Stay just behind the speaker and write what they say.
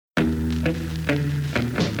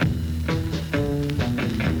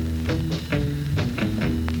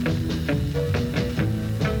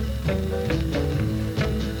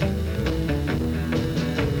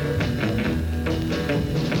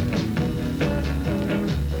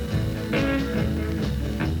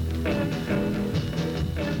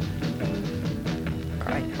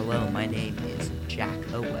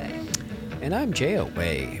And I'm Jay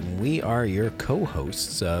Otway, and we are your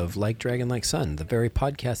co-hosts of Like Dragon Like Son, the very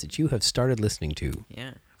podcast that you have started listening to.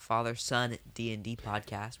 Yeah, father-son D&D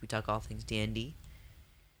podcast. We talk all things D&D,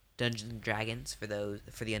 Dungeons and Dragons for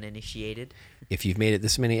the uninitiated. If you've made it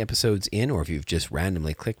this many episodes in, or if you've just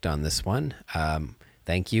randomly clicked on this one,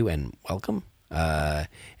 thank you and welcome. And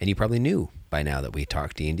you probably knew by now that we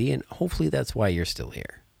talk D&D, and hopefully that's why you're still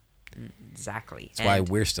here. Exactly. That's why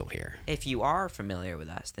we're still here. If you are familiar with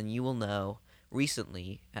us, then you will know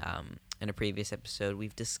recently, in a previous episode,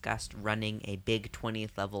 we've discussed running a big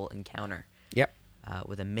 20th level encounter. Yep.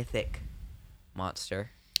 With a mythic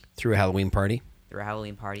monster. Through a Halloween party.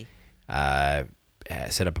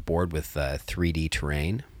 Set up a board with 3D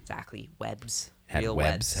terrain. Exactly. Webs. Had Real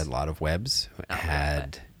webs. Had a lot of webs.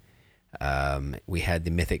 We had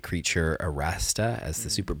the mythic creature Arasta as the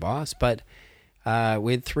super boss, but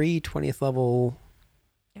we had 3 20th level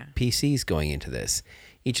PCs going into this.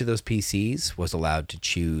 Each of those PCs was allowed to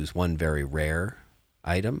choose one very rare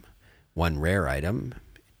item, one rare item,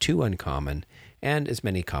 2 uncommon, and as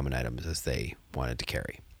many common items as they wanted to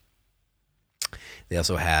carry. They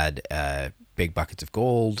also had big buckets of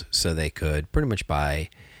gold, so they could pretty much buy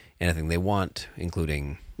anything they want,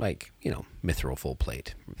 including, mithril full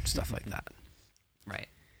plate, stuff like that. Right.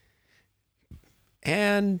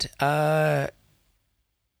 And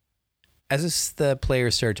as the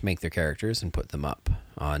players started to make their characters and put them up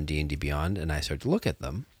on D&D Beyond, and I started to look at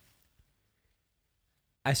them,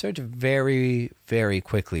 I started to very, very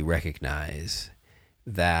quickly recognize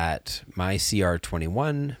that my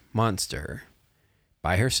CR21 monster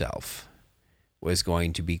by herself was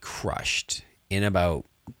going to be crushed in about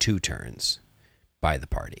 2 turns by the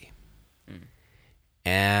party.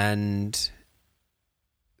 And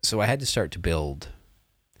so I had to start to build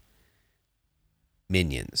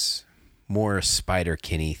minions, more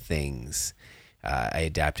spider-kinny things. I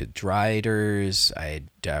adapted Driders. I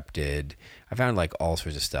found all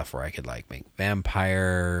sorts of stuff where I could make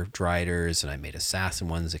vampire Driders, and I made assassin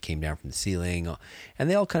ones that came down from the ceiling, and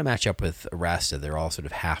they all kind of match up with Arasta. They're all sort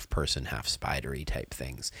of half person, half spidery type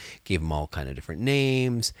things. Gave them all kind of different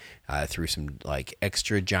names. Threw some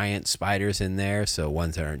extra giant spiders in there, so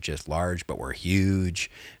ones that aren't just large but were huge.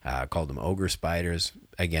 Called them ogre spiders.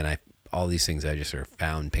 Again, all these things I just sort of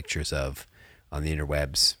found pictures of on the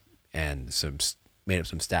interwebs, and made up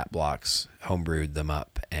some stat blocks, homebrewed them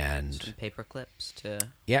up, and some paper clips to...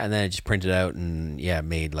 Yeah, and then I just printed out and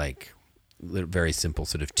made very simple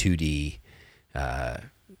sort of 2D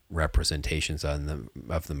representations of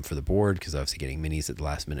them for the board, because obviously getting minis at the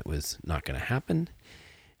last minute was not going to happen.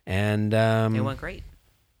 And it went great.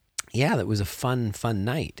 Yeah, that was a fun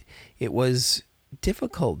night. It was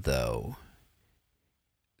difficult though.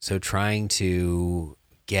 So trying to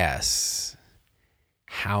guess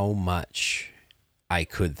how much I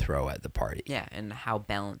could throw at the party. Yeah, and how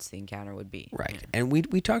balanced the encounter would be. Right. Yeah. And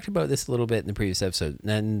we talked about this a little bit in the previous episode,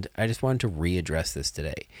 and I just wanted to readdress this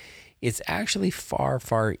today. It's actually far,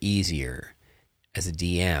 far easier as a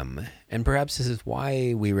DM, and perhaps this is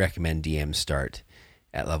why we recommend DMs start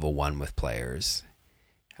at level 1 with players.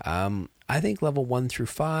 I think level 1 through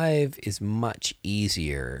 5 is much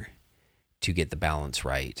easier to get the balance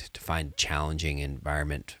right, to find a challenging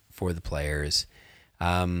environment for the players.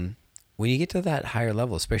 When you get to that higher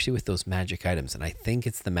level, especially with those magic items, and I think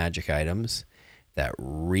it's the magic items that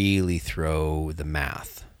really throw the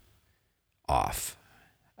math off.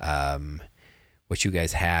 What you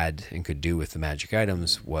guys had and could do with the magic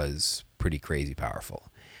items was pretty crazy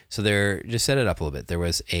powerful. So just set it up a little bit. There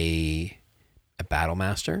was a battle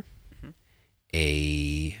master,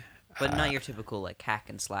 but not your typical hack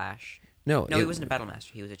and slash. No, he wasn't a battle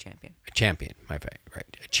master. He was a champion. A champion, my fact, right?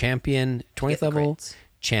 A champion, 20th level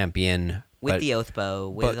champion with the oath bow,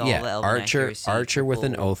 with all the elven archer with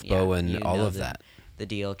an oath bow, and all of that. The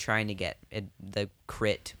deal, trying to get the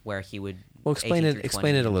crit where he would. Well, explain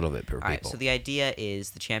it a little bit for people. Right, so the idea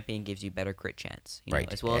is the champion gives you better crit chance, right?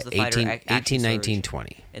 As well as the fighter 18, 19,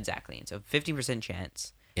 20. Exactly, and so 15%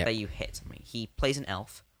 chance that you hit something. He plays an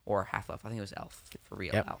elf or half elf. I think it was elf for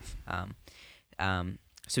real elf.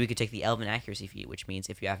 So we could take the Elven Accuracy feat, which means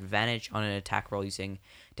if you have advantage on an attack roll using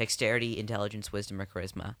Dexterity, Intelligence, Wisdom, or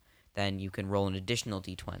Charisma, then you can roll an additional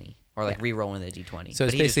d20 or like re-roll in the d20. So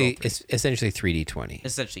But it's he just rolled basically it's essentially 3d20.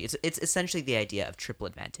 essentially it's essentially the idea of triple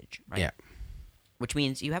advantage, right? Yeah. Which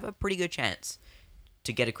means you have a pretty good chance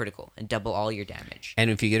to get a critical and double all your damage. And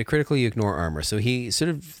if you get a critical, you ignore armor. So he sort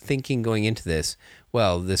of thinking going into this,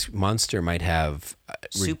 well, this monster might have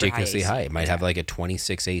Super ridiculously high high. AC. It might have like a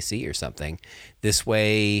 26 AC or something. This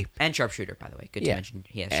way, And sharpshooter, by the way. Good to mention.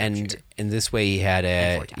 He has and sharpshooter. in this way, he had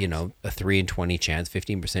And 4 a attacks. a 3 in 20 chance,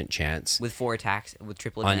 15% chance With 4 attacks, with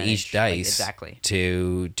triple on advantage. each dice, Exactly.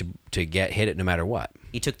 to get hit it no matter what.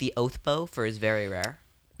 He took the Oath Bow for his very rare.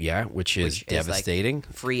 Yeah, which is Which is, like, devastating.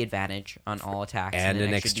 Free advantage on all attacks. And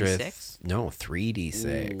an extra D6.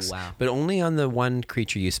 3d6. Ooh, wow. But only on the one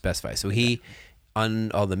creature you specify. So he,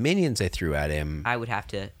 on all the minions I threw at him. I would have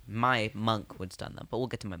to. My monk would stun them, but we'll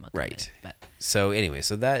get to my monk. in a Right. minute. But So anyway,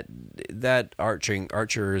 so that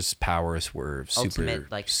archer's powers were super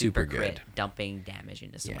ultimate, like super super crit, good. dumping damage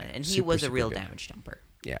into someone, Yeah, and he super, was a super real good. damage dumper.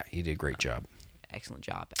 Yeah, he did a great job, Excellent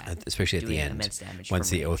job, at especially at the doing end immense damage once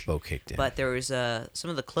from the range. oath bow kicked in. But there was some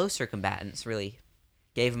of the closer combatants really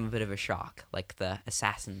gave him a bit of a shock, like the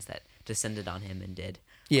assassins that descended on him and did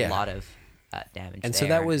Yeah. a lot of damage. and so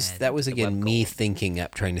there, that was and the again web me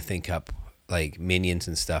gold. trying to think up like minions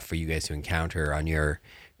and stuff for you guys to encounter on your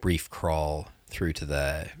brief crawl through to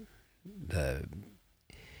the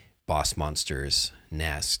boss monster's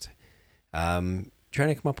nest. Trying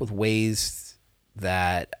to come up with ways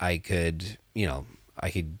that I could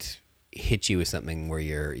hit you with something where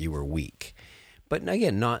you were weak. But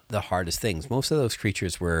again, not the hardest things. Most of those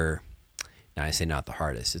creatures were, now I say not the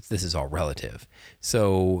hardest, this is all relative.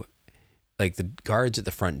 So like the guards at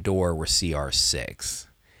the front door were CR6.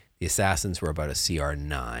 The assassins were about a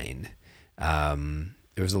CR9.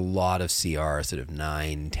 There was a lot of CR sort of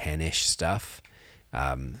 9, 10-ish stuff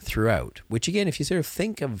throughout, which again, if you sort of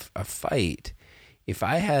think of a fight, if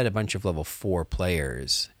I had a bunch of level 4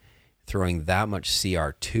 players throwing that much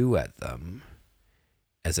CR2 at them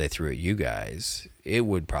as I threw at you guys, it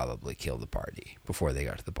would probably kill the party before they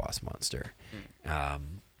got to the boss monster.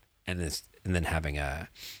 And then having a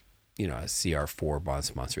CR4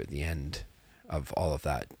 boss monster at the end of all of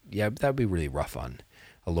that, yeah, that would be really rough on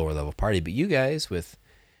a lower level party. But you guys, with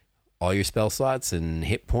all your spell slots and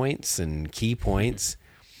hit points and key points,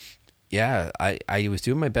 yeah, I was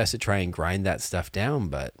doing my best to try and grind that stuff down,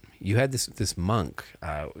 but you had this monk.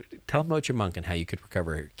 Tell them about your monk and how you could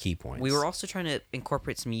recover key points. We were also trying to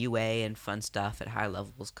incorporate some UA and fun stuff at high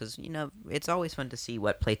levels because, it's always fun to see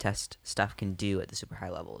what playtest stuff can do at the super high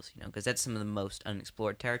levels, because that's some of the most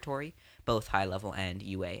unexplored territory, both high level and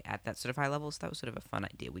UA at that sort of high levels. That was sort of a fun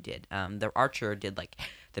idea we did. The Archer did like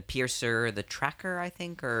the Piercer, the Tracker, I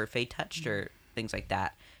think, or Fey Touched or things like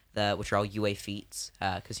that. Which are all UA feats,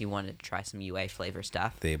 because he wanted to try some UA flavor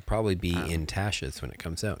stuff. They'd probably be in Tasha's when it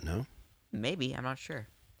comes out, no? Maybe, I'm not sure.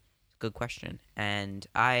 Good question. And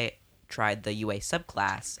I tried the UA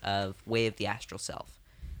subclass of Way of the Astral Self,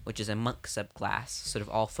 which is a monk subclass, sort of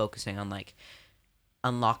all focusing on like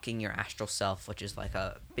unlocking your astral self, which is like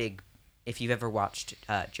a big. If you've ever watched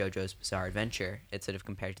JoJo's Bizarre Adventure, it's sort of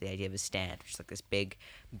compared to the idea of a stand, which is like this big,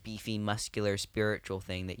 beefy, muscular, spiritual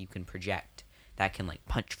thing that you can project. That can like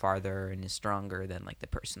punch farther and is stronger than like the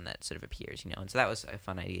person that sort of appears, And so that was a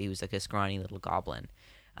fun idea. He was like a scrawny little goblin,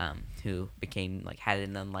 who became like had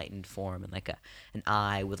an enlightened form and like an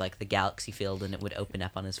eye with like the galaxy field, and it would open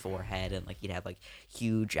up on his forehead, and like he'd have like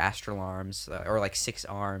huge astral arms or like 6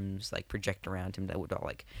 arms like project around him that would all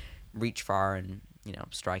like reach far and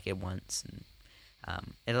strike at once.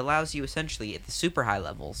 And it allows you essentially at the super high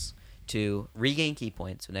levels to regain key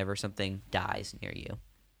points whenever something dies near you.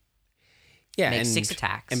 Yeah, Make and 6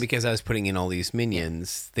 attacks. And because I was putting in all these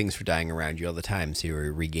minions, things were dying around you all the time, so you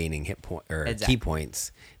were regaining key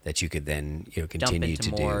points that you could then continue dump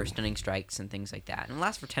into to more do. stunning strikes and things like that, and it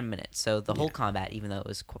lasts for 10 minutes. So the whole combat, even though it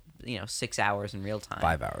was 6 hours in real time,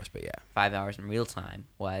 5 hours, but yeah, 5 hours in real time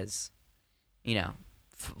was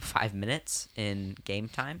 5 minutes in game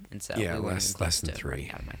time, and so yeah, we weren't less even close than to 3.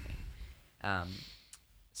 running out of my thing.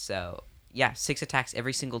 So yeah, 6 attacks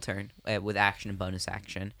every single turn with action and bonus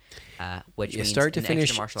action, which means start to an finish,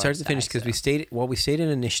 extra martial start arts to finish, die, because so. we stayed in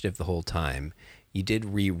initiative the whole time. You did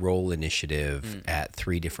re-roll initiative at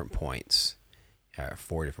 3 different points,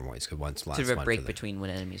 4 different points, because once last sort of a one break for the- between when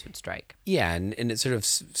enemies would strike. Yeah, and it's sort of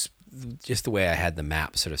just the way I had the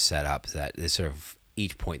map sort of set up, that it's sort of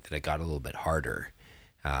each point that I got a little bit harder,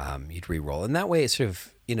 you'd re-roll. And that way it sort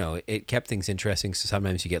of, it kept things interesting. So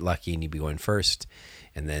sometimes you get lucky and you'd be going first,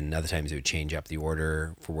 and then other times it would change up the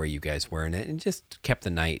order for where you guys were in it, and just kept the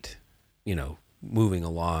night, moving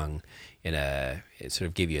along it sort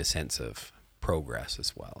of gave you a sense of progress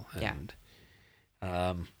as well. Yeah.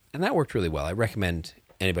 And and that worked really well. I recommend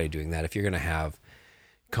anybody doing that if you're going to have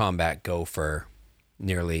combat go for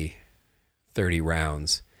nearly 30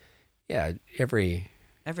 rounds. Yeah, every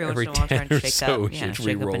once in a while, trying 10 to or shake so up, should shake up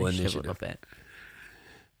re-roll initiative a little bit.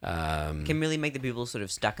 Can really make the people sort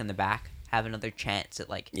of stuck in the back have another chance at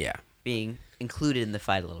like Yeah. being included in the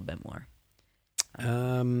fight a little bit more.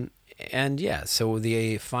 And yeah, so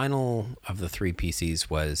the final of the 3 PCs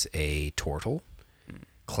was a Tortle,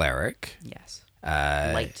 Cleric, Yes.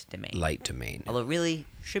 light Light domain. domain. Although really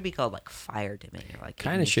should be called like fire domain or like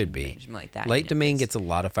Kind of should ignition be. domain, something like that. Light you know, domain 'cause gets a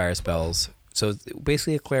lot of fire spells. So it's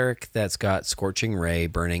basically a cleric that's got Scorching Ray,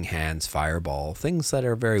 Burning Hands, Fireball, things that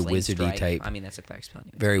are very Flame wizardy Strike. type. I mean, that's a cleric spell.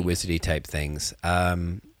 Anyways. Very wizardy type things.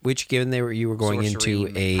 Which, given you were going Sorcery,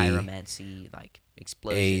 into a pyromancy, like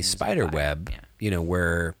explosions, spider fire. web, Yeah.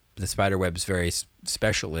 where the spider web is very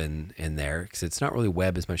special in there, because it's not really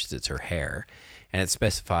web as much as it's her hair, and it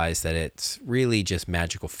specifies that it's really just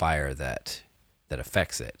magical fire that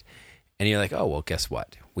affects it. And you're like, oh well, guess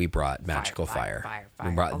what? We brought magical fire.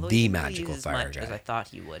 We brought Although the he didn't magical use as fire much guy. as I thought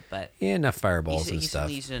he would, but Yeah, enough fireballs he and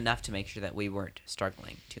stuff. used it enough to make sure that we weren't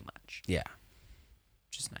struggling too much, Yeah.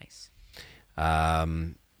 which is nice.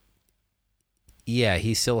 Yeah,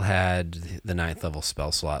 he still had the 9th level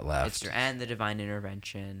spell slot left. It's true. And the divine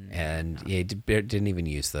intervention. And yeah, he didn't even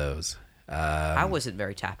use those. I wasn't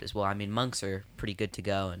very tapped as well. I mean, monks are pretty good to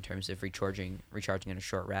go in terms of recharging in a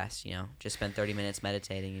short rest. Just spend 30 minutes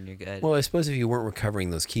meditating and you're good. Well, I suppose if you weren't recovering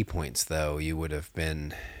those key points, though, you would have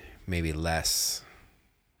been maybe less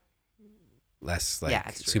like yeah,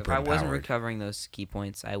 it's true. super If I wasn't empowered. recovering those key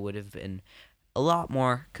points, I would have been a lot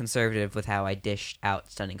more conservative with how I dished out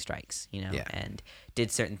stunning strikes, Yeah. and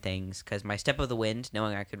did certain things. Because my Step of the Wind,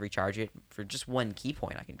 knowing I could recharge it for just one key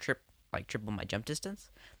point, I can triple my jump distance.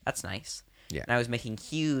 That's nice. Yeah. And I was making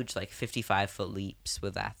huge, 55-foot leaps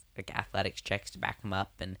with athletics checks to back them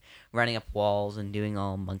up, and running up walls and doing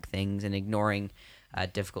all monk things and ignoring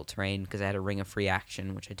difficult terrain because I had a Ring of Free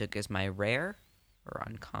Action, which I took as my rare or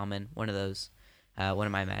uncommon, one of those. One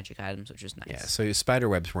of my magic items, which is nice. Yeah, so your spider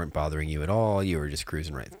webs weren't bothering you at all. You were just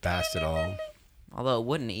cruising right past it all. Although it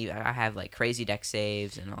wouldn't, I have crazy deck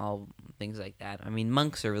saves and all things like that. I mean,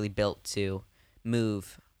 monks are really built to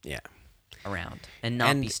move Yeah. around and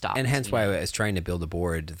not be stopped. And hence why I was trying to build a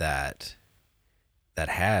board that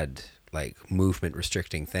had movement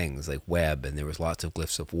restricting things like web, and there was lots of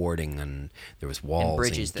glyphs of warding, and there was walls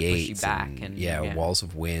bridges and that push you gates back, and walls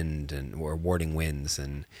of wind or warding winds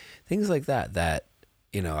and things like that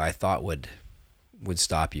I thought would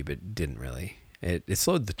stop you, but didn't really. It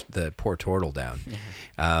slowed the poor Tortle down.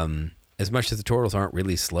 As much as the Tortles aren't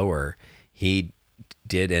really slower, he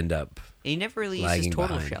did end up he never really used his lagging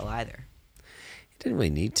Turtle behind. Shell either. He didn't really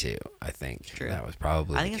need to, I think. True. That was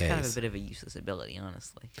probably I think the it's case. kind of a bit of a useless ability,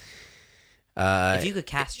 honestly. If you could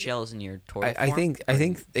cast shells in your Turtle I form, think cast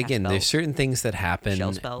again, there's spells, certain things that happen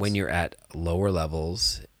Shell spells? when you're at lower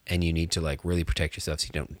levels and you need to really protect yourself so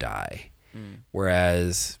you don't die.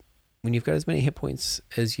 Whereas when you've got as many hit points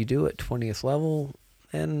as you do at 20th level,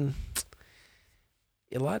 then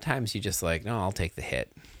a lot of times you just no, I'll take the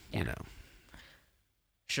hit. Yeah.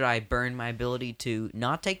 Should I burn my ability to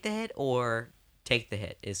not take the hit or take the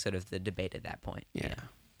hit is sort of the debate at that point. Yeah.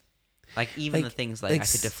 Even the things I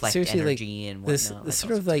could deflect seriously, energy and whatnot. This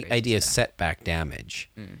sort of idea of setback damage.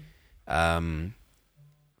 For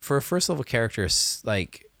a first level character,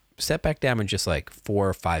 setback damage is 4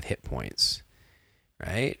 or 5 hit points,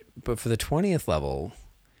 right? But for the 20th level,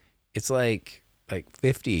 it's like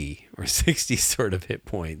 50 or 60 sort of hit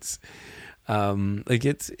points.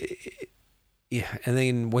 Yeah, and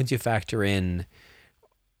then once you factor in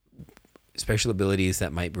special abilities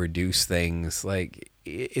that might reduce things,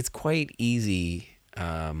 it's quite easy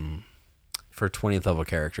for 20th level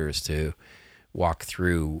characters to walk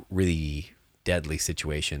through really deadly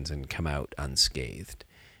situations and come out unscathed.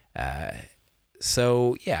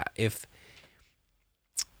 So yeah, if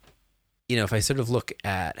I sort of look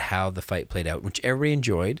at how the fight played out, which everybody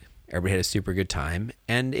enjoyed, everybody had a super good time,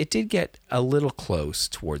 and it did get a little close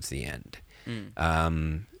towards the end.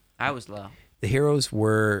 I was low. The heroes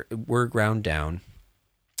were ground down,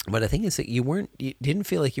 but I think it's that you didn't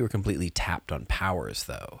feel like you were completely tapped on powers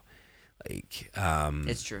though.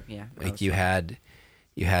 It's true, yeah.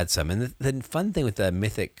 You had some, and the fun thing with a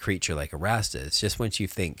mythic creature like Arasta is just once you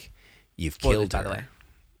think you've killed her. By the way.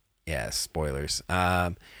 Yeah, spoilers.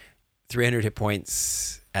 300 hit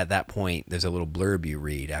points. At that point, there's a little blurb you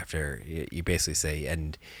read after you basically say,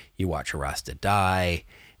 and you watch Arasta die.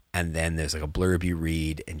 and then there's like a blurb you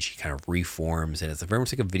read, and she kind of reforms, and it's very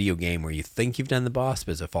much like a video game where you think you've done the boss,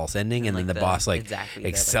 but it's a false ending, and then the boss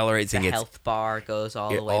accelerates and the gets health bar goes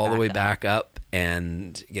all the way back up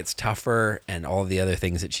and gets tougher, and all the other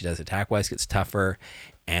things that she does attack wise gets tougher.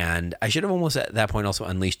 And I should have almost at that point also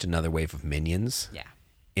unleashed another wave of minions. Yeah.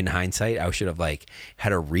 In hindsight, I should have like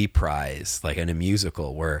had a reprise, like in a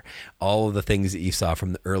musical, where all of the things that you saw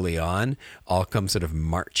from early on all come sort of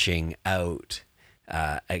marching out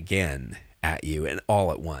again at you, and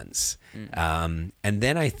all at once. And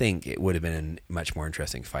then I think it would have been a much more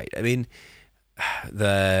interesting fight. I mean,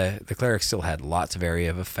 the cleric still had lots of area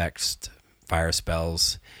of effects, fire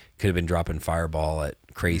spells, could have been dropping fireball at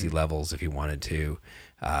crazy levels if you wanted to.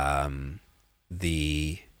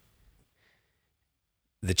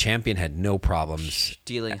 The champion had no problems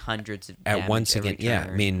dealing hundreds of at damage once every again. Yeah, I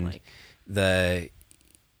turn, mean, like, the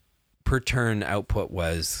per turn output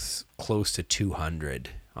was close to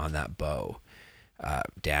 200 on that bow,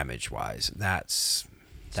 damage wise. That's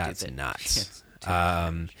Stupid. nuts.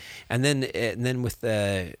 And then with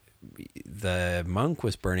the monk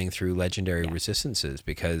was burning through legendary resistances,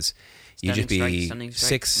 because you just be stunning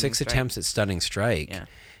six strike. attempts at stunning strike. Yeah.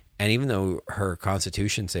 And even though her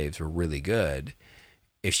constitution saves were really good,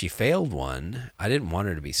 if she failed one, I didn't want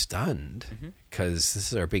her to be stunned, because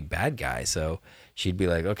this is our big bad guy. So she'd be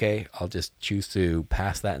like, okay, I'll just choose to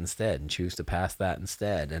pass that instead, and choose to pass that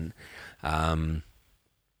instead. And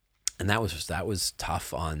that was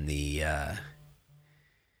tough on the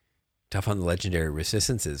legendary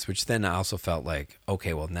resistances, which then I also felt like,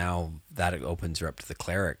 okay, well now that opens her up to the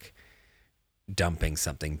cleric dumping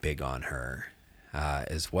something big on her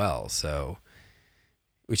as well. So,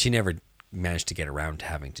 which he never managed to get around to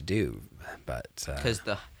having to do, but because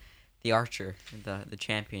the archer, the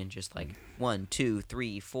champion, just like 1, 2,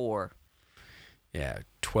 3, 4. Yeah,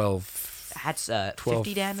 12. That's 12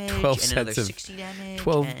 50 damage 12 and another sets of 60 damage.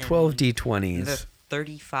 12 and d20s. another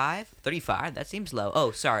 35. 35. That seems low.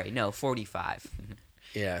 Oh, sorry, no, 45.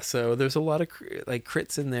 Yeah, so there's a lot of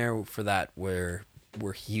crits in there for that were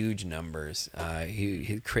huge numbers.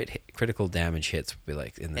 Critical damage hits would be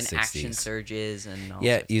like in the and 60s. Action surges and all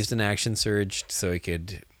Yeah, sorts. used an action surge so he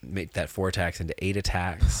could make that 4 attacks into 8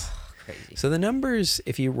 attacks. Crazy. So the numbers,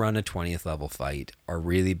 if you run a 20th level fight, are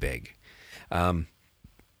really big. I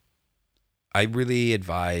really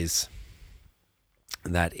advise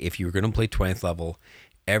that if you're going to play 20th level,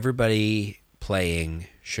 everybody playing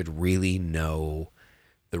should really know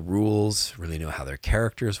the rules, really know how their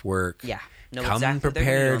characters work. Yeah. Know Come exactly what they're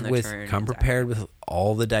gonna do on their turn, prepared with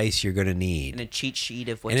all the dice you're going to need. and a cheat sheet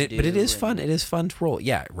of what to do. But it is and fun. It is fun to roll.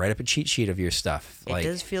 Yeah, write up a cheat sheet of your stuff. It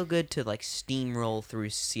does feel good to like steamroll through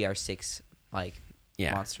CR6 like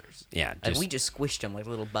monsters. Yeah, Like we just squished them like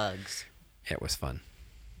little bugs. it was fun.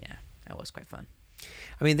 Yeah, that was quite fun.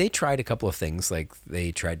 I mean, they tried a couple of things. Like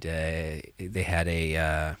they had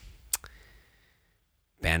a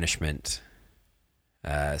banishment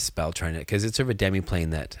spell trying to, because it's sort of a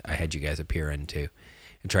demi-plane that I had you guys appear into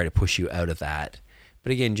and try to push you out of that.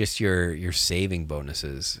 But again, just your saving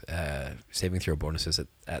bonuses, saving throw bonuses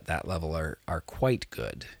at that level are quite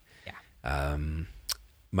good. Yeah.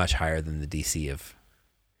 Much higher than the DC of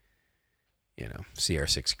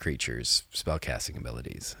CR6 creatures spellcasting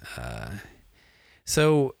abilities.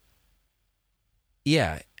 So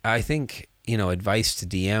yeah, I think advice to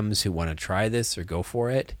DMs who want to try this or go for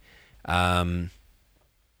it.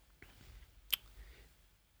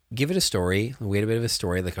 Give it a story. Wait a bit of a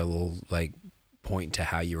story, like a little point to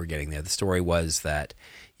how you were getting there. The story was that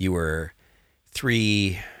you were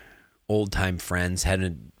 3 old-time friends,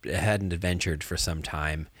 hadn't adventured for some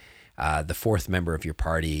time. The 4th member of your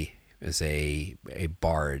party is a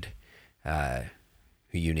bard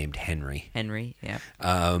who you named Henry. Henry, yeah.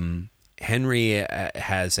 Henry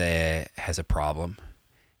has a problem.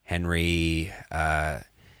 Henry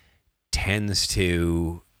tends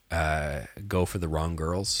to go for the wrong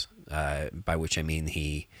girls, by which I mean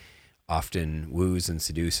he often woos and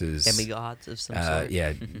seduces Demigods of some sort.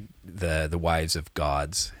 Yeah, the wives of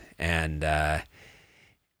gods, and that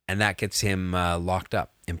gets him locked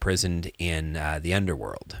up, imprisoned in the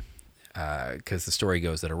underworld, because the story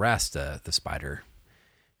goes that Arasta, the spider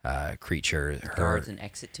creature, guards an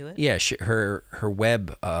exit to it. Yeah, her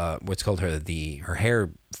web, what's called her hair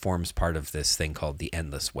forms part of this thing called the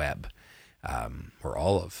Endless Web. Or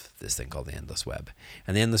all of this thing called the Endless Web.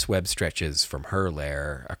 And the Endless Web stretches from her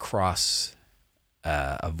lair across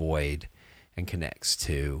a void and connects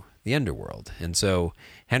to the underworld. And so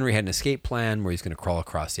Henry had an escape plan where he's going to crawl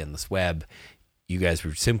across the Endless Web. You guys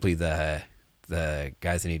were simply the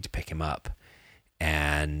guys that need to pick him up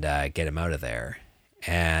and get him out of there.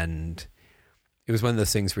 And It was one of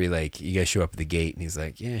those things where you guys show up at the gate and he's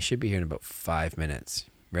like, yeah, I should be here in about 5 minutes.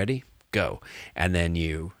 Ready? Go. And then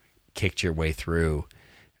you kicked your way through.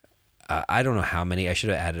 I don't know how many. I should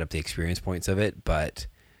have added up the experience points of it, but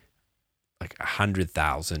like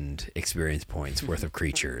 100,000 experience points worth of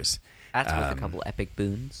creatures. That's worth a couple epic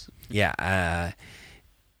boons. Yeah.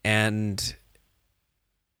 And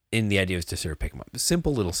in the idea was to sort of pick them up.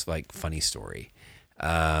 Simple little like funny story.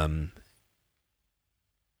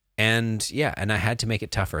 And yeah, and I had to make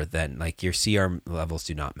it tougher than like your CR levels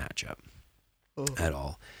do not match up at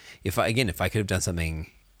all. If I could have done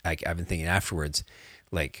something, like I've been thinking afterwards,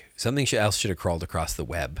 like something else should have crawled across the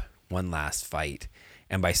web one last fight.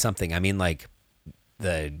 And by something, I mean like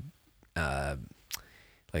the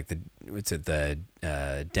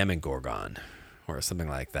Demogorgon or something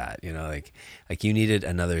like that, like you needed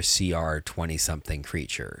another CR 20 something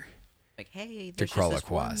creature. Like, hey, to there's crawl just this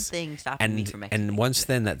across. one thing stopping me from and once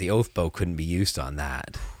then that the oath bow couldn't be used on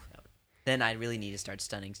that. Then I really need to start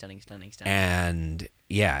stunning. And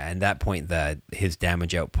yeah, at that point that his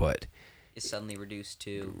damage output is suddenly reduced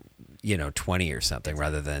to 20 or something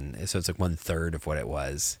rather than, so it's like 1/3 of what it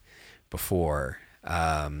was before.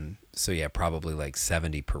 So yeah, probably like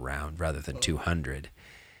 70 per round rather than 200.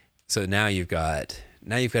 So now you've got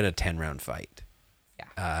a 10 round fight.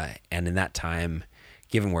 Yeah. And in that time,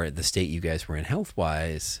 given where the state you guys were in health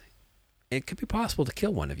wise, it could be possible to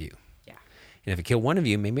kill one of you. Yeah. And if I kill one of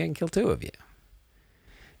you, maybe I can kill two of you.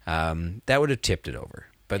 That would have tipped it over.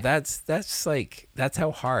 But that's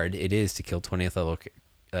how hard it is to kill 20th level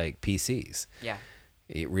like PCs. Yeah.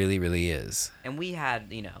 It really, really is. And we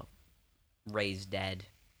had, raise dead.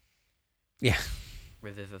 Yeah.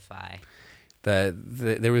 Revivify.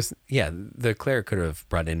 The cleric could have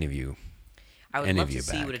brought any of you. I would love to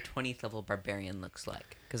see what a 20th level barbarian looks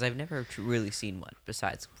like, because I've never really seen one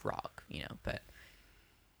besides Grog, but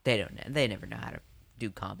they never know how to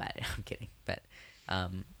do combat. I'm kidding, but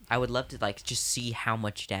I would love to just see how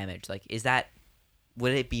much damage.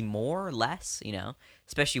 Would it be more or less?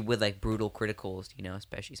 Especially with brutal criticals,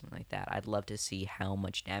 especially something like that. I'd love to see how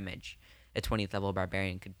much damage a 20th level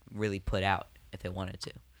barbarian could really put out if they wanted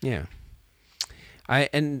to. Yeah,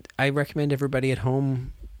 I recommend everybody at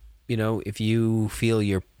home. If you feel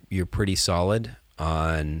you're pretty solid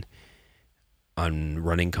on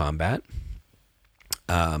running combat,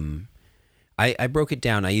 I broke it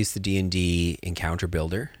down. I used the D&D encounter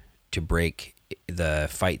builder to break the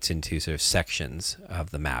fights into sort of sections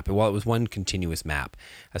of the map. And while it was one continuous map,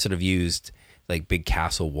 I sort of used like big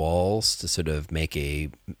castle walls to sort of make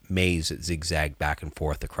a maze that zigzagged back and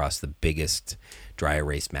forth across the biggest dry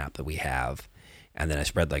erase map that we have. And then I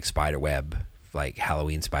spread like spider web, like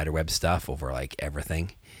Halloween spiderweb stuff over like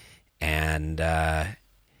everything, and I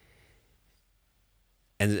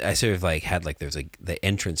sort of had there's the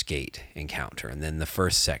entrance gate encounter, and then the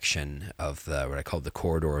first section of what I called the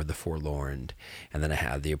corridor of the forlorn, and then I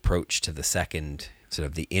had the approach to the second sort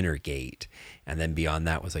of the inner gate, and then beyond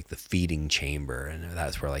that was like the feeding chamber, and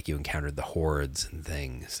that's where you encountered the hordes and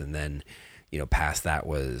things, and then past that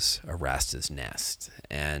was Arasta's nest,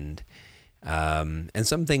 and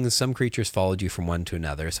some creatures followed you from one to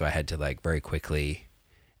another, so I had to very quickly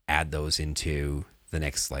add those into the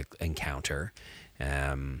next encounter,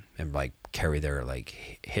 and carry their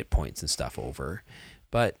hit points and stuff over.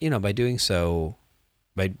 But by doing so,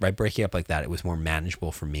 by breaking up like that, it was more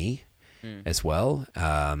manageable for me as well.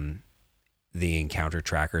 The encounter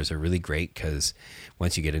trackers are really great because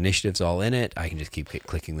once you get initiatives all in it, I can just keep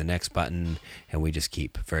clicking the next button, and we just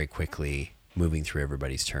keep very quickly moving through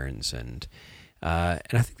everybody's turns, and I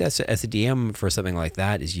think that's, as a DM for something like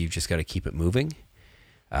that, is you've just got to keep it moving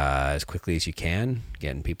as quickly as you can,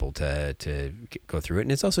 getting people to go through it.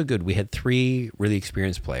 And it's also good. We had 3 really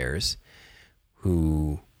experienced players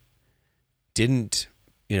who didn't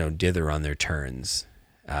dither on their turns.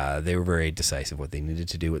 They were very decisive what they needed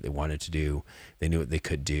to do, what they wanted to do. They knew what they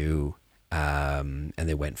could do, and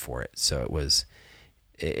they went for it. So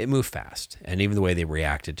it moved fast, and even the way they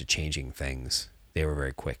reacted to changing things, they were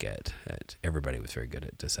very quick at. Everybody was very good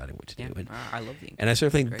at deciding what to do. And I love the. And I sort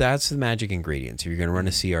of think that's the magic ingredients. If you're going to run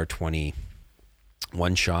a CR20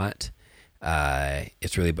 one shot,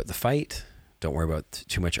 it's really about the fight. Don't worry about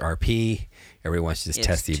too much RP. Everybody wants to just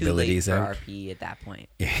test the abilities out. It's too late for RP at that point.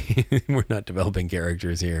 We're not developing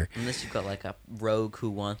characters here. Unless you've got a rogue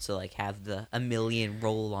who wants to have a million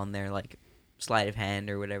roll on their sleight of hand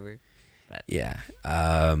or whatever. But. Yeah.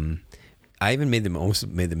 I even made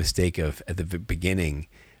the mistake of at the beginning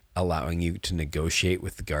allowing you to negotiate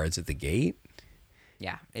with the guards at the gate.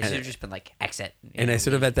 Yeah, it should have just been exit. And I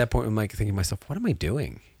sort of at that point I'm thinking to myself, what am I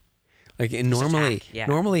doing?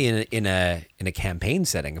 Normally in a campaign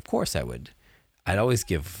setting, of course I would I'd always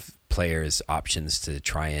give players options to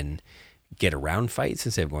try and get around fights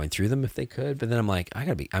instead of going through them if they could. But then I'm like,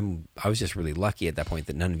 I was just really lucky at that point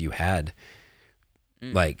that none of you had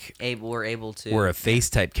like Were able to. were a face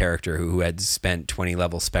type character who had spent 20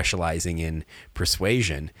 levels specializing in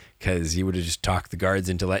persuasion, because you would have just talked the guards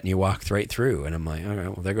into letting you walk right through. And I'm like, all right,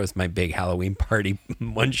 well, there goes my big Halloween party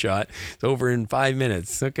one shot. It's over in 5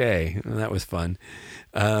 minutes. Okay, well, that was fun.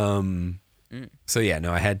 So yeah,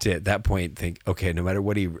 no, I had to at that point think, okay, no matter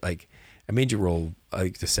what I made you roll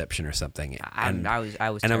like deception or something. I was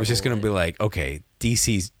just gonna terrible be at like, okay,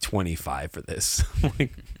 DC's 25 for this.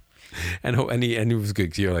 Like, and he was good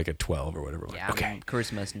because you're like a 12 or whatever. it. Like, Yeah, okay, I mean,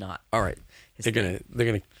 charisma's not. all right, his they're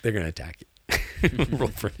thing. gonna attack you. Roll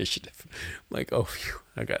for initiative. I'm like, oh, phew,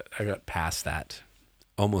 I got past that.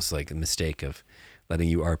 Almost like a mistake of letting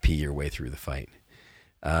you RP your way through the fight.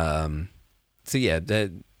 So yeah,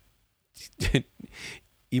 that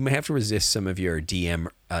you may have to resist some of your DM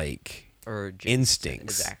like Or just-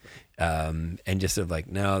 instincts. Exactly. And just sort of like,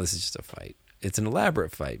 no, this is just a fight. It's an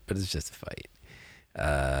elaborate fight, but it's just a fight.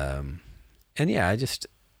 And yeah,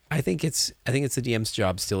 I think it's the DM's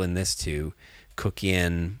job still in this to cook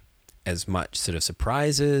in as much sort of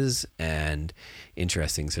surprises and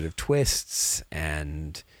interesting sort of twists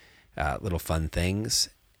and little fun things.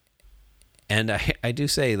 And I do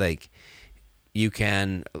say, like, you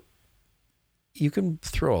can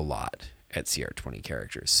throw a lot at CR20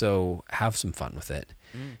 characters, so have some fun with it.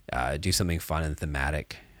 Do something fun and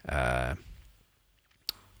thematic, but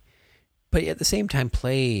at the same time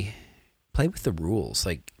play with the rules,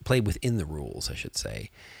 like play within the rules, I should say.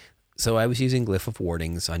 So I was using Glyph of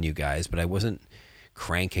Wardings on you guys, but I wasn't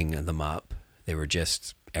cranking them up. They were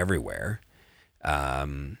just everywhere.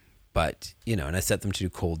 But and I set them to do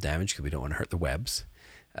cold damage because we don't want to hurt the webs.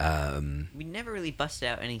 We never really busted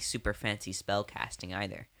out any super fancy spell casting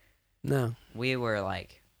either. No. We were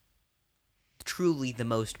like truly the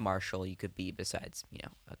most martial you could be, besides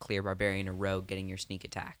a clear barbarian or rogue getting your sneak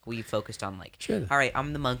attack. We focused on like, Sure. all right,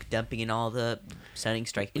 I'm the monk dumping in all the stunning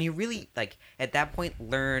strike, and you really like at that point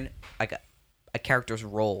learn like a character's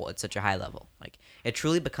role at such a high level. Like it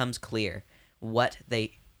truly becomes clear what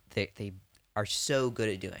they are so good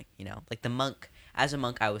at doing. Like the monk. As a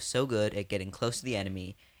monk, I was so good at getting close to the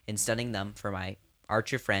enemy and stunning them for my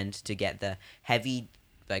archer friend to get the heavy,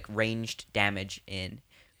 like, ranged damage in.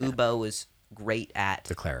 Ubo was great at...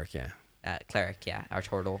 The cleric, yeah. Cleric, yeah. Our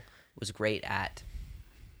turtle was great at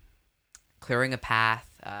clearing a path,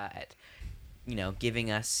 at,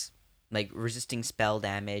 giving us, like, resisting spell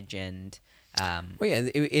damage and... Well, yeah,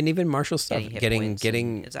 and even martial stuff, Getting hit getting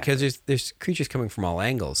points and- because there's creatures coming from all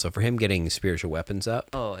angles. So for him getting spiritual weapons up,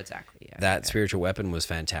 Oh, exactly, yeah. that yeah. spiritual weapon was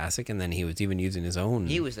fantastic, and then he was even using his own.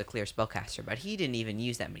 He was the clear spellcaster, but he didn't even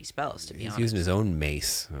use that many spells, to be He's honest. using his own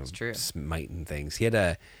mace, That's true. smite and things. He had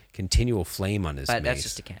a continual flame on his But mace. that's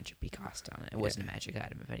just a cantrip he cost on it. It wasn't a magic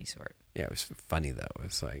item of any sort. Yeah, it was funny though. It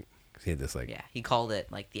was like he had this like Yeah, he called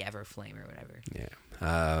it like the Everflame or whatever. yeah.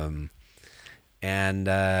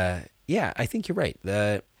 Yeah, I think you're right.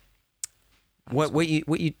 What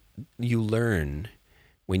you learn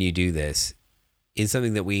when you do this is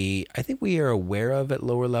something that I think we are aware of at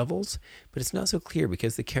lower levels, but it's not so clear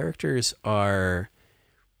because the characters they're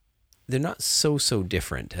not so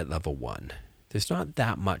different at level 1. There's not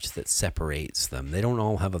that much that separates them. They don't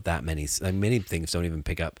all have that many. Many things don't even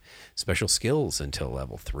pick up special skills until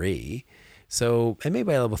level 3. So, and maybe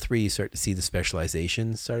by level 3 you start to see the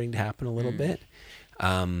specialization starting to happen a little bit.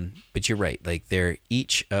 But you're right. Like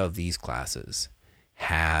each of these classes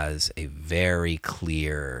has a very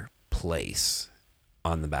clear place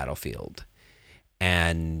on the battlefield.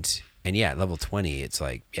 And yeah, at level 20, it's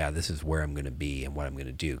like, yeah, this is where I'm going to be and what I'm going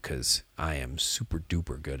to do because I am super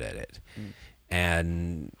duper good at it.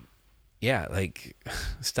 And yeah, like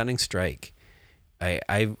Stunning Strike.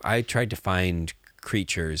 I tried to find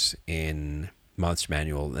creatures in Monster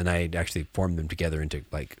Manual, and I actually formed them together into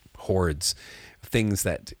like hordes of things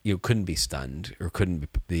that couldn't be stunned or couldn't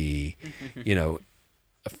be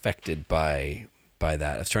affected by that.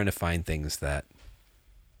 I was trying to find things that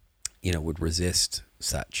would resist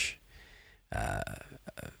such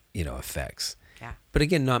effects. Yeah. But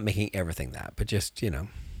again, not making everything that, but just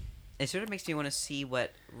It sort of makes me want to see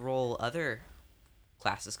what role other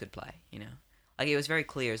classes could play, Like it was very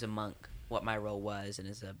clear as a monk what my role was, and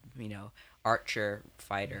as a, archer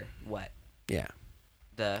fighter what yeah.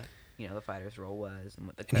 the fighter's role was, and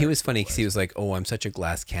what the And he was cleric's funny role because he was like, "Oh, I'm such a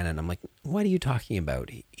glass cannon." I'm like, "What are you talking about?"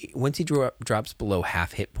 Once he drops below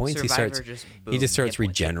half hit points, Survivor he boom, starts hit points,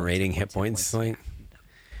 regenerating hit points. yeah. Like,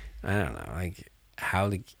 I don't know, like how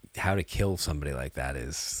how to kill somebody like that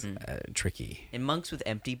is tricky. And monks with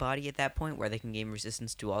empty body at that point, where they can gain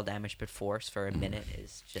resistance to all damage but force for a minute,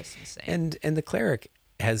 is just insane. And the cleric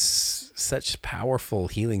has such powerful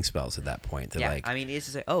healing spells at that point. That like, I mean, it's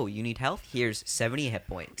just like, oh, you need health? Here's 70 hit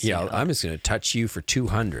points. yeah, you know? I'm just gonna touch you for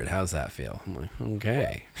 200. How's that feel? I'm like,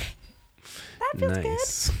 okay. That feels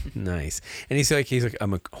Nice, nice. And he's like,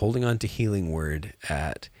 I'm holding on to healing word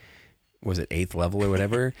at, was it 8th level or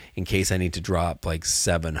whatever, in case I need to drop like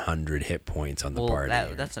 700 hit points on the party.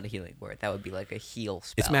 That's not a healing word. That would be like a heal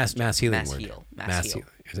spell. It's mass healing mass word. Heal. Mass heal.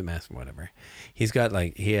 Is it mass whatever? He's got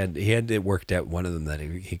like he had it worked out one of them that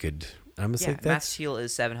he could. I'm just like, mass heal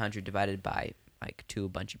is 700 divided by like a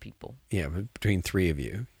bunch of people. Yeah, between 3 of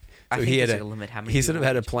you. I So think he had there's like a limit how many he sort of people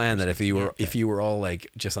had a each plan that person if you were all like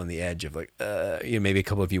just on the edge of like maybe a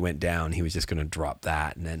couple of you went down, he was just going to drop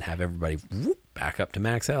that and then have everybody whoop, back up to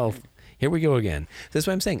max health. Here we go again. That's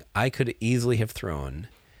what I'm saying. I could easily have thrown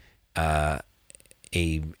a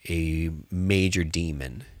major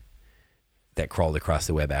demon that crawled across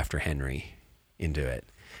the web after Henry into it.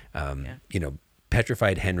 You know,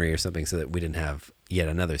 petrified Henry or something, so that we didn't have yet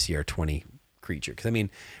another CR20 creature. Because I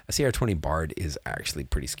mean, a CR20 bard is actually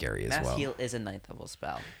pretty scary as well. Mass heal is a 9th level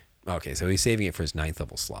spell. Okay, so he's saving it for his 9th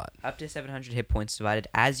level slot. Up to 700 hit points divided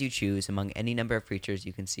as you choose among any number of creatures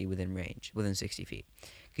you can see within range, within 60 feet.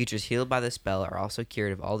 Creatures healed by the spell are also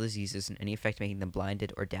cured of all diseases and any effect making them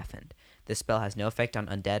blinded or deafened. This spell has no effect on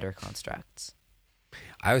undead or constructs.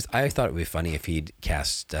 I thought it would be funny if he'd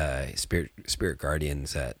cast spiritual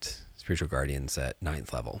guardians at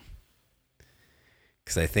 9th level.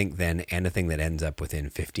 Because I think then anything that ends up within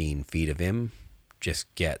 15 feet of him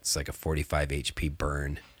just gets like a 45 HP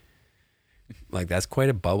burn. Like that's quite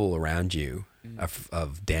a bubble around you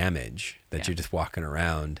of damage that you're just walking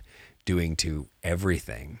around doing to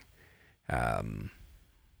everything.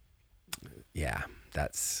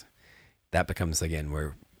 That becomes again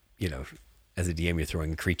where, you know, as a DM you're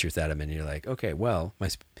throwing creatures at him and you're like, okay, well, my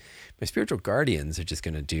spiritual guardians are just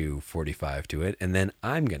going to do 45 to it, and then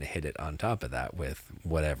I'm going to hit it on top of that with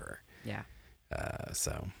whatever. Yeah.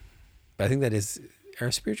 But I think that is,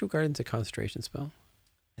 are spiritual guardians a concentration spell?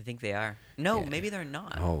 I think they are. No, maybe they're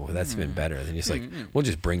not. Oh, that's even better. Then just like, we'll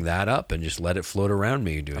just bring that up and just let it float around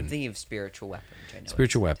me. I'm thinking of spiritual weapon, which I know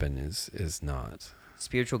spiritual weapon is not.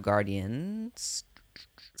 Spiritual guardians.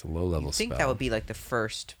 It's a low level I think spell. that would be like the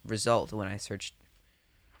first result when I searched.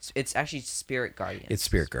 It's actually spirit guardians. It's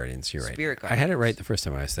spirit guardians. You're right. Spirit I had it guardians. right the first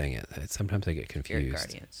time I was saying it. Sometimes I get confused. Spirit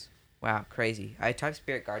guardians. Wow, crazy. I typed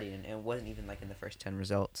spirit guardian and it wasn't even like in the first 10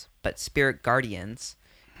 results. But spirit guardians,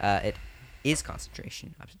 it is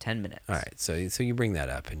concentration up to 10 minutes. All right, so you bring that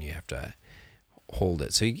up and you have to hold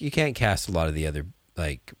it. So you can't cast a lot of the other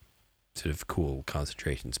like sort of cool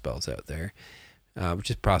concentration spells out there, which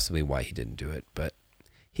is possibly why he didn't do it. But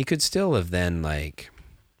he could still have then like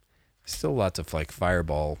still lots of like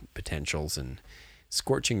fireball potentials, and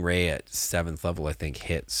Scorching Ray at 7th level I think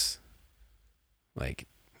hits like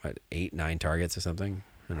what 8-9 targets or something.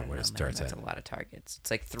 I don't know where it starts That's at. a lot of targets. It's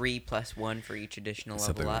like 3 + 1 for each additional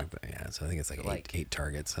Something level up. like that. Yeah, so I think it's like, So, like- eight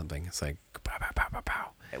targets something. It's like pow pow pow pow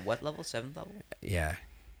pow. At what level? 7th level? Yeah.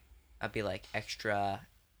 That'd be like extra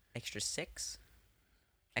 6,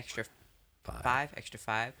 extra 5. 5, extra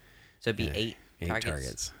 5. So it'd be Yeah, 8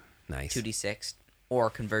 targets. Nice. 2d6, or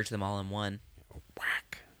converge them all in one.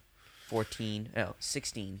 Whack. 16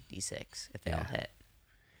 d6 if they all hit.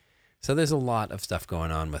 So there's a lot of stuff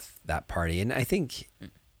going on with that party, and I think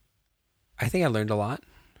I learned a lot.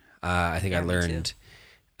 I think I me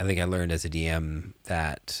learned as a DM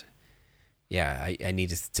that I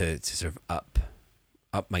needed to sort of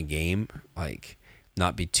up my game, like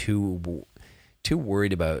not be too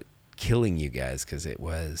worried about killing you guys, because it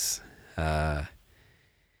was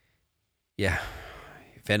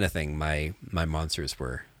if anything my monsters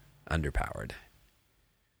were underpowered.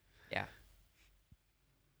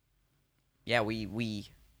 Yeah, we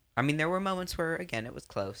I mean, there were moments where, again, it was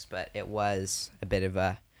close, but it was a bit of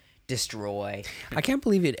a destroy. I can't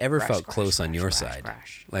believe it ever Crash, felt crash, close on crash, your crash, side.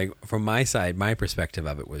 crash. Like from my side, my perspective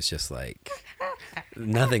of it was just like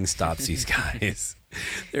nothing stops these guys.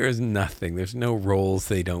 There is nothing. There's no rolls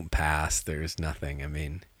they don't pass. There's nothing. I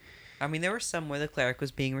mean, There were some where the cleric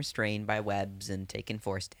was being restrained by webs and taking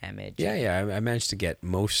force damage. yeah. I managed to get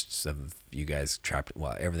most of you guys trapped.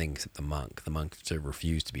 Well, everything except the monk. The monk sort of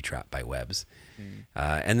refused to be trapped by webs.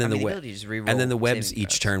 And then the ability to just reroll and then the webs saving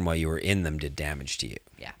each throws. turn while you were in them did damage to you.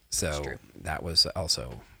 Yeah, that's So true. that was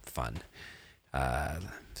also fun.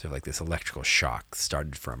 Sort of like this electrical shock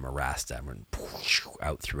started from Arasta and went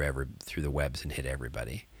out through the webs and hit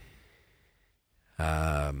everybody.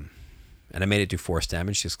 And I made it do force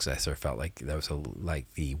damage just because I sort of felt like that was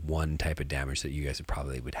like the one type of damage that you guys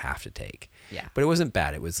would have to take. Yeah. But it wasn't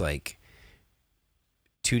bad. It was like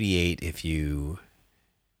 2d8 if you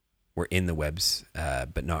were in the webs,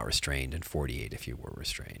 but not restrained, and 48 if you were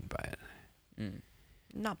restrained by it.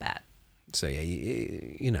 Not bad. So yeah,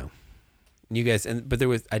 you know, you guys, but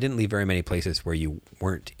I didn't leave very many places where you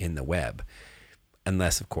weren't in the web,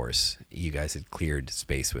 unless of course you guys had cleared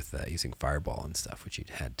space with using fireball and stuff, which you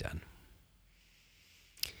had done.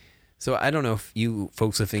 So I don't know if you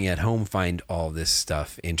folks living at home find all this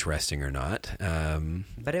stuff interesting or not.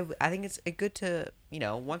 But I think it's good to,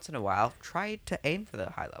 once in a while, try to aim for the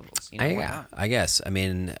high levels. Why not? I guess. I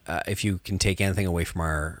mean, if you can take anything away from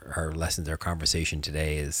our lessons, our conversation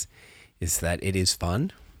today is that it is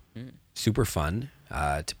fun, super fun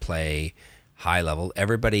to play high level.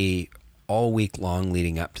 Everybody all week long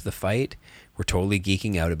leading up to the fight, we're totally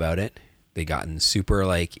geeking out about it. They gotten super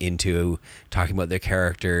into talking about their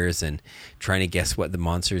characters and trying to guess what the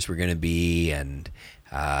monsters were going to be, and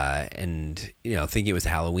thinking it was a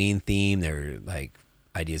Halloween theme. There were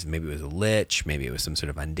ideas, maybe it was a lich, maybe it was some sort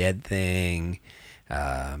of undead thing.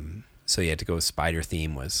 So yeah, to go with spider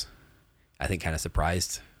theme was, I think, kind of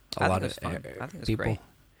surprised a lot of I think it was people. great.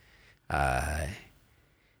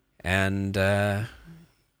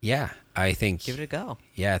 Yeah, I think Give it a go.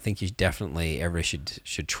 Yeah, I think everybody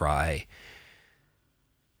should try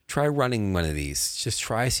running one of these. Just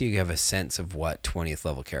try so you have a sense of what 20th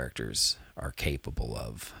level characters are capable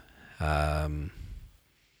of. I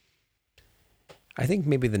think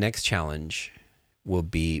maybe the next challenge would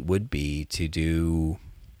be to do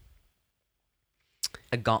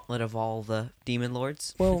a gauntlet of all the demon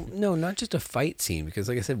lords. Well, no, not just a fight scene, because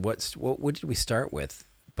like I said, what did we start with?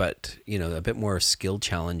 But, a bit more skill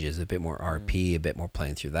challenges, a bit more RP, a bit more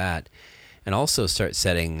playing through that. And also start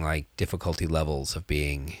setting difficulty levels of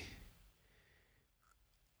being,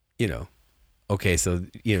 okay, so,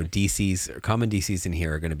 DCs, or common DCs in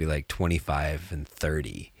here are going to be 25 and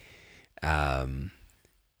 30. And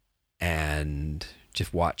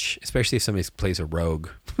just watch, especially if somebody plays a rogue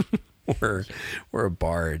or a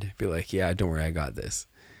bard, be like, yeah, don't worry, I got this.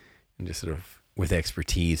 And just sort of with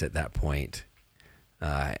expertise at that point.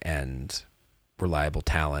 And reliable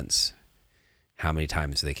talents, how many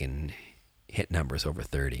times they can hit numbers over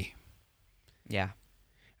 30. Yeah.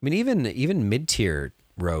 I mean, even mid-tier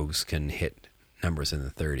rogues can hit numbers in the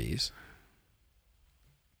 30s.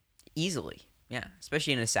 Easily. Yeah.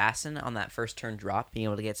 Especially an assassin on that first turn drop, being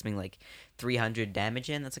able to get something like 300 damage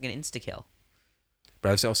in, that's like an insta-kill.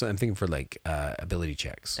 But I'm thinking for ability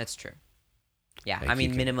checks. That's true. Yeah. I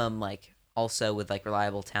mean, minimum also with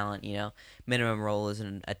reliable talent, minimum roll is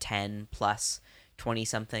a 10 plus 20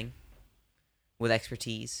 something with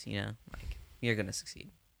expertise, you're going to succeed.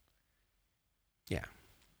 Yeah.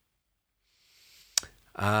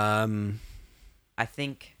 I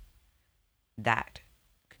think that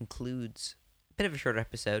concludes a bit of a shorter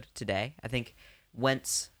episode today. I think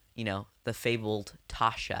once, the fabled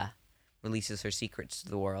Tasha releases her secrets to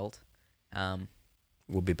the world,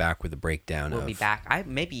 we'll be back with a breakdown. We'll be back.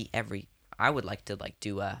 I would like to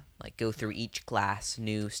do a go through each class,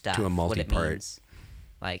 new stuff, to a multi-part. What it means.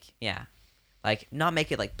 Not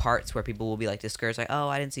make it parts where people will be discouraged, oh,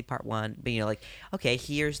 I didn't see part one, but okay,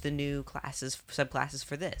 here's the new subclasses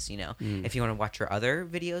for this. If you want to watch your other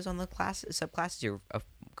videos on the subclasses, you're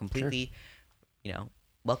completely,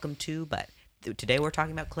 welcome to. But today we're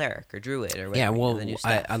talking about cleric or druid or whatever. Yeah, well, the new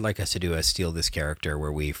stuff. I'd like us to do a steal this character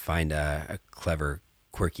where we find a clever,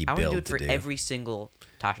 quirky build. I want to do it for every single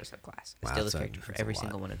Tasha subclass. Wow, Steal this character for every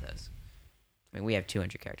single one of those. I mean, we have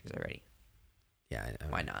 200 characters already. Yeah,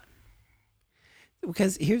 why not?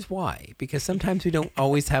 Because here's why. Because sometimes we don't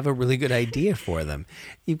always have a really good idea for them.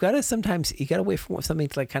 You got to wait for something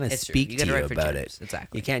to kind of speak to you about it.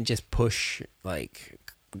 Exactly. You can't just push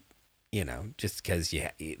just because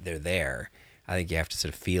they're there. I think you have to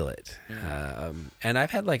sort of feel it. And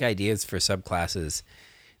I've had ideas for subclasses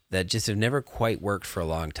that just have never quite worked for a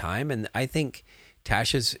long time. And I think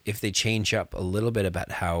Tasha's, if they change up a little bit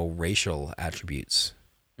about how racial attributes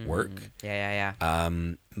work,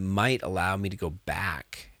 might allow me to go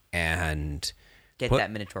back and get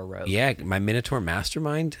that Minotaur rogue. Yeah, my Minotaur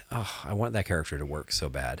Mastermind. Oh, I want that character to work so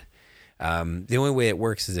bad. The only way it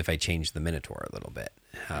works is if I change the Minotaur a little bit.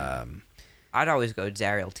 I'd always go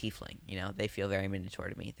Zariel Tiefling. They feel very Minotaur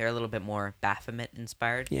to me. They're a little bit more Baphomet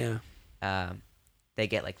inspired. Yeah. They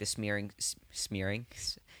get the searing smite.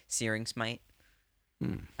 It's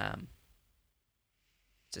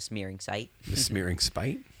a smearing sight. The smearing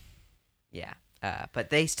spite? Yeah. But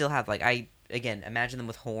they still have I imagine them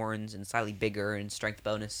with horns and slightly bigger and strength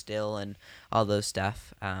bonus still and all those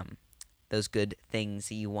stuff. those good things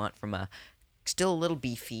that you want from a still a little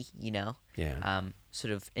beefy, Yeah.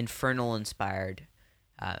 sort of infernal inspired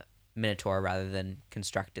Minotaur rather than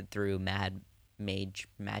constructed through mad mage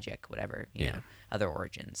magic, whatever, Yeah. other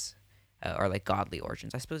origins. Or like godly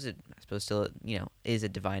origins. I suppose still, is a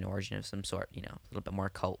divine origin of some sort, a little bit more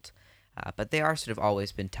cult. But they are sort of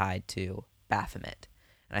always been tied to Baphomet.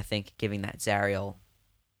 And I think giving that Zariel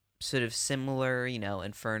sort of similar,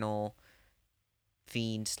 infernal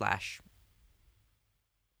fiend /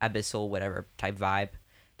 abyssal, whatever type vibe,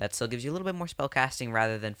 that still gives you a little bit more spellcasting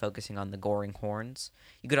rather than focusing on the goring horns.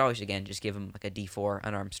 You could always, again, just give him like a D4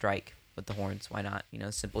 unarmed strike with the horns. Why not?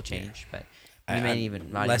 Simple change. But you may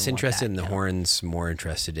even not less even want interested that, in the horns, more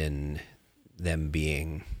interested in them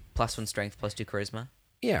being +1 strength, +2 charisma.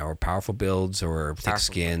 Yeah, or powerful builds, or thick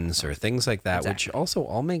skins, or things like that, which also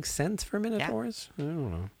all makes sense for Minotaurs. Yeah. I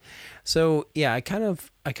don't know. So yeah, I kind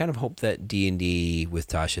of hope that D&D with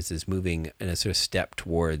Tasha's is moving in a sort of step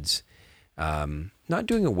towards not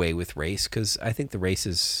doing away with race, because I think the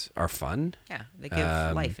races are fun. Yeah, they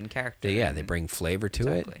give life and character. They bring flavor to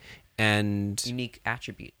it. And unique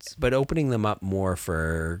attributes, but opening them up more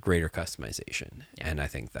for greater customization, and I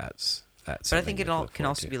think that's. But I think it can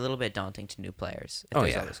also be a little bit daunting to new players. Oh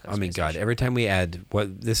yeah, I mean, God, every time we add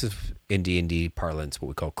this is in D&D parlance what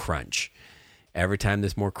we call crunch. Every time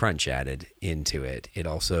there's more crunch added into it, it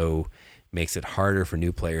also makes it harder for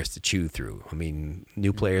new players to chew through. I mean,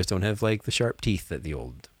 new players don't have like the sharp teeth that the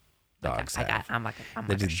old dogs have.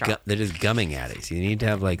 They're just gumming at it. So you need to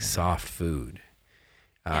have like soft food.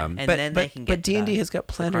 But D&D has got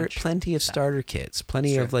plenty of starter kits,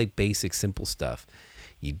 plenty of like basic simple stuff.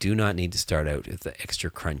 You do not need to start out with the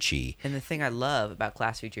extra crunchy. And the thing I love about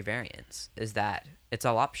class feature variants is that it's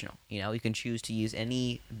all optional. You can choose to use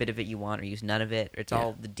any bit of it you want or use none of it. It's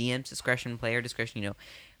all the DM's discretion, player discretion.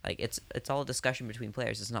 Like it's all a discussion between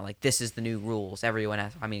players. It's not like this is the new rules. Everyone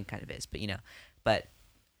has. I mean, it kind of is, but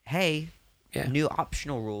hey. Yeah. New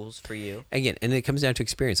optional rules for you. Again, and it comes down to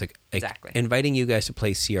experience. Like exactly. Inviting you guys to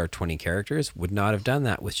play CR20 characters would not have done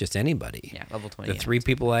that with just anybody. Yeah, level 20. The 3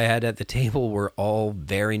 people I had at the table were all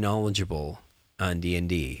very knowledgeable on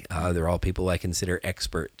D&D. They're all people I consider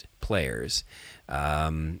expert players.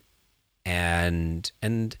 And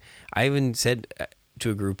I even said to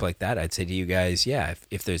a group like that, I'd say to you guys,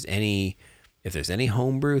 if there's any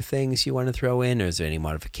homebrew things you want to throw in, or is there any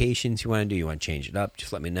modifications you want to do, you want to change it up,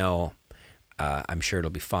 just let me know. I'm sure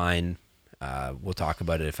it'll be fine. We'll talk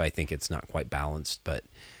about it if I think it's not quite balanced. But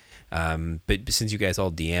since you guys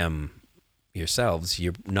all DM yourselves,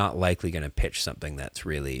 you're not likely going to pitch something that's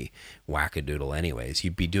really wackadoodle anyways.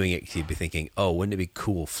 You'd be doing it, you'd be thinking, oh, wouldn't it be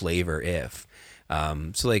cool flavor if...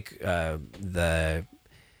 the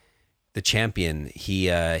champion,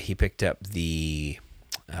 he picked up the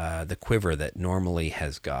quiver that normally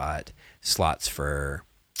has got slots for...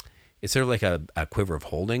 It's sort of like a quiver of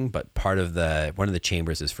holding, but one of the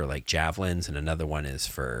chambers is for like javelins, and another one is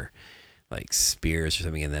for like spears or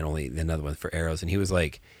something, and then only another one for arrows. And he was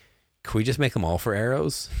like, "Can we just make them all for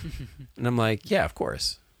arrows?" And I'm like, "Yeah, of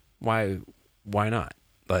course. Why not?"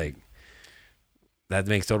 Like, that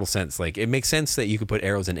makes total sense. Like, it makes sense that you could put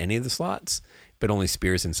arrows in any of the slots, but only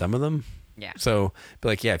spears in some of them. Yeah. So, but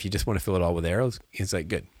like, yeah, if you just want to fill it all with arrows, he's like,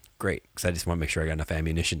 good. Great, because I just want to make sure I got enough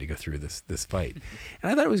ammunition to go through this fight.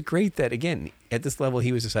 And I thought it was great that, again, at this level,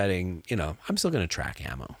 he was deciding, I'm still going to track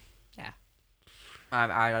ammo. Yeah.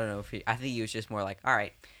 I don't know if I think he was just more like, all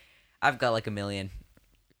right, I've got like 1 million.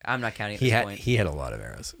 I'm not counting at this point. He had a lot of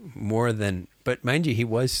arrows, more than, but mind you, he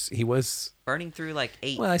was burning through like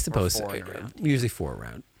 8. Well, I suppose or 4 in a round. Usually 4 a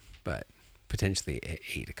round, but potentially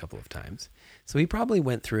 8 a couple of times. So he probably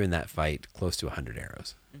went through in that fight close to 100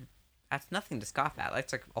 arrows. That's nothing to scoff at.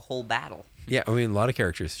 That's like a whole battle. Yeah, I mean, a lot of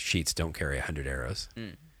characters' sheets don't carry 100 arrows.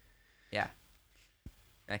 Yeah.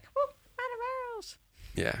 Like, whoop, out of arrows.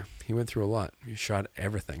 Yeah, he went through a lot. He shot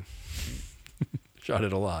everything. Shot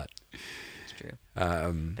it a lot. It's true.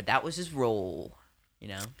 But that was his role,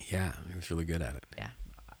 Yeah, he was really good at it. Yeah.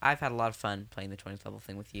 I've had a lot of fun playing the 20th level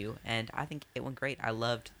thing with you, and I think it went great. I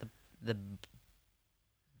loved the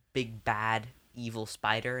big, bad, evil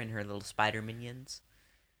spider and her little spider minions.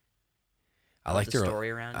 I liked her.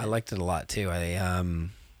 Story around I liked it a lot too. I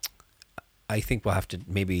think we'll have to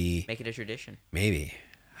maybe make it a tradition. Maybe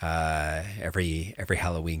every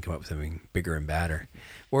Halloween come up with something bigger and badder,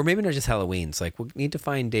 or maybe not just Halloweens. Like, we'll need to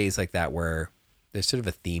find days like that where there's sort of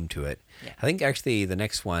a theme to it. Yeah. I think actually the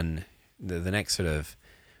next one, the next sort of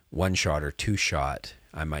 1-shot or 2-shot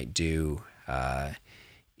I might do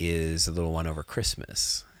is a little one over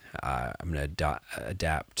Christmas. I'm gonna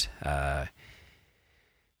adapt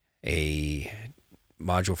a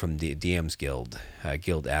module from the DM's Guild,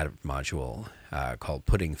 Guild ad module called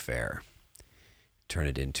Pudding Fair. Turn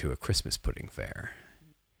it into a Christmas pudding fair.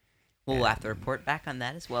 We'll have to report back on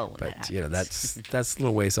that as well when that happens. That's a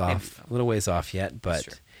little ways off. A little ways off yet, but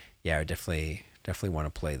Sure. yeah, I definitely want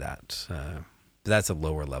to play that. But that's a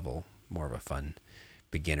lower level, more of a fun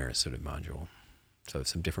beginner sort of module. So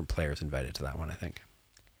some different players invited to that one, I think.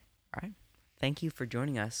 All right. Thank you for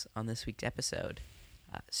joining us on this week's episode.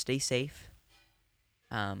 Stay safe.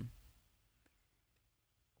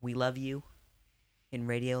 We love you in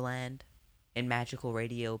Radioland, in magical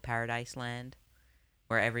radio paradise land,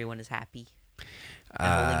 where everyone is happy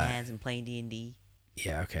and holding hands and playing D&D.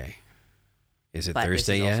 Yeah, okay. Is it But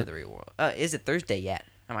Thursday this is yet? Also the real world. Is it Thursday yet?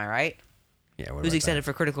 Am I right? Yeah. What Who's about excited that?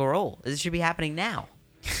 for Critical Role? This should be happening now.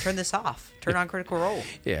 Turn this off. Turn on Critical Role.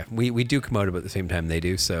 Yeah, we do come out about the same time they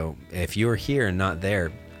do. So if you're here and not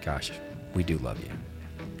there, gosh, we do love you.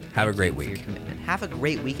 Have a great Thank you week. for your commitment. Have a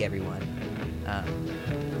great week, everyone.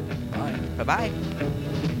 Bye.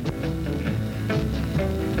 Bye-bye.